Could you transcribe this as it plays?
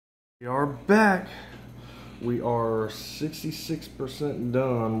We are back. We are 66%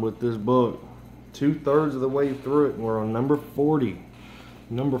 done with this book. 2/3 of the way through it, and we're on number 40.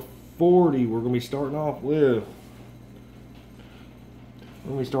 Number 40, we're going to be starting off with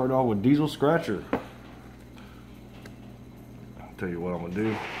Diesel Scratcher. I'll tell you what I'm going to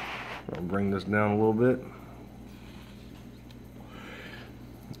do. I'll bring this down a little bit.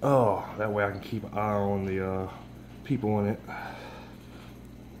 Oh, that way I can keep an eye on the people in it.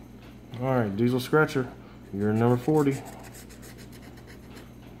 Alright, Diesel Scratcher, you're number 40.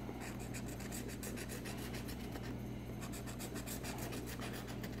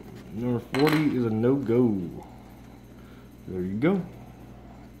 Number 40 is a no-go. There you go.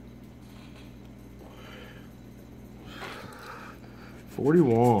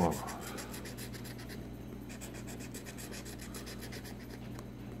 $41.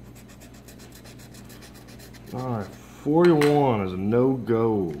 Alright, 41 is a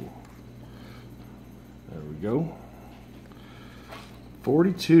no-go. There we go.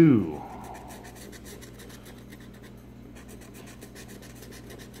 42.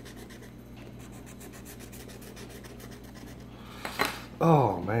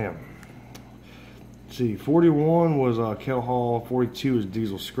 Oh man. Let's see, 41 was Kel Hall, 42 is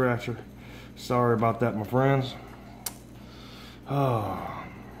Diesel Scratcher. Sorry about that, my friends.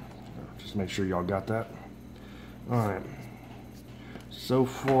 Just make sure y'all got that. Alright. So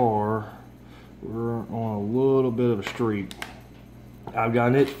far, we're on a little bit of a streak. I've got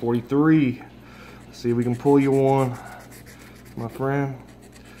an itch, 43. Let's see if we can pull you one, my friend.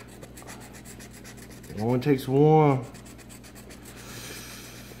 It only takes one.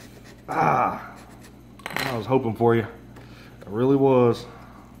 I was hoping for you. I really was.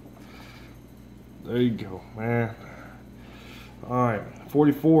 There you go, man. Alright,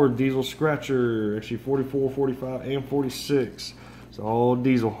 44 Diesel Scratcher. Actually 44, 45, and 46. It's all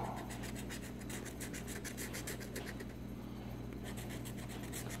diesel.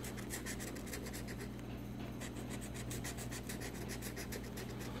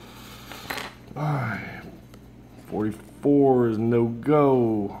 Alright, 44 is no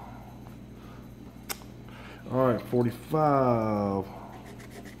go. Alright, 45.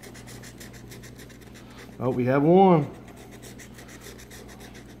 Oh, we have one.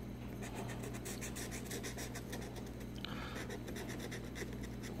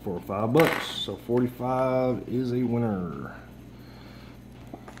 For $5. So 45 is a winner.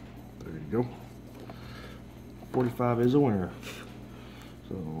 There you go. 45 is a winner.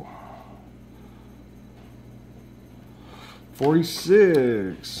 So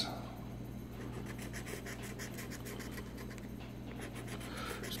 46.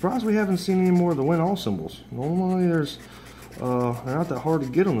 Surprised we haven't seen any more of the win all symbols. Normally they're not that hard to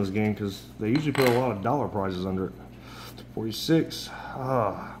get on this game because they usually put a lot of dollar prizes under it. 46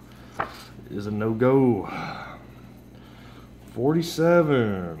 is a no-go.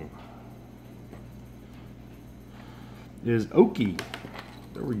 47 is Okie.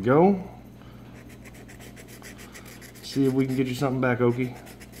 There we go. See if we can get you something back, Okie.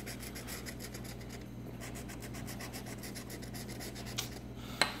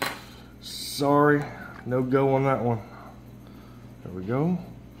 Sorry, no go on that one. There we go.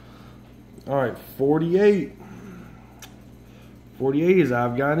 Alright, 48. 48 is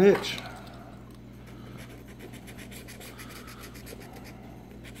I've Got an Itch.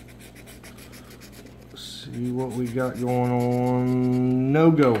 Let's see what we got going on.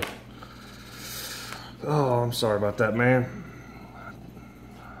 No go. Oh, I'm sorry about that, man.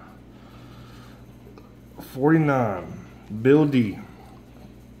 49. Bill D.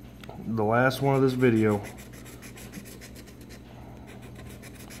 The last one of this video.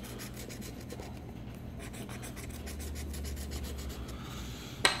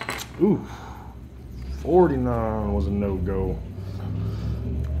 Ooh, 49 was a no-go.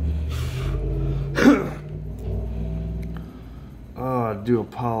 I do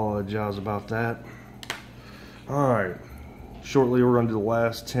apologize about that. Alright, shortly we're going to do the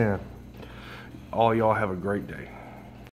last 10. All y'all have a great day.